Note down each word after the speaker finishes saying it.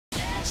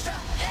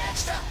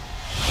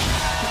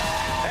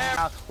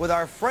With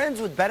our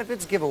Friends with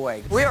Benefits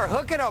giveaway. We are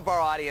hooking up our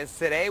audience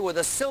today with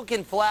a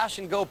Silken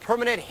Flash&Go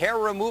permanent hair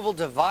removal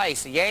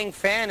device. Yang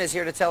Fan is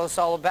here to tell us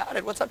all about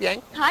it. What's up,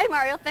 Yang? Hi,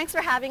 Mario. Thanks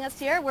for having us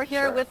here. We're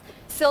here with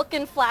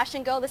Silken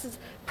Flash&Go. This is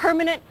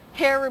permanent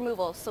hair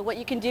removal. So what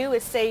you can do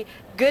is say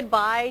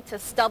goodbye to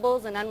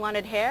stubbles and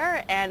unwanted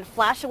hair and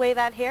flash away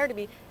that hair to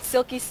be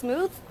silky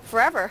smooth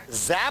forever.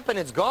 Zap and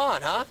it's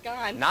gone, huh? It's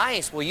gone.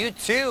 Nice. Well, you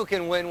too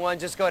can win one.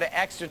 Just go to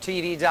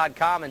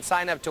extratv.com and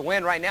sign up to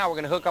win. Right now, we're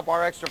going to hook up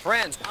our extra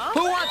friends.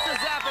 Who wants to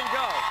zap and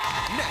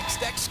go?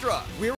 Next Extra.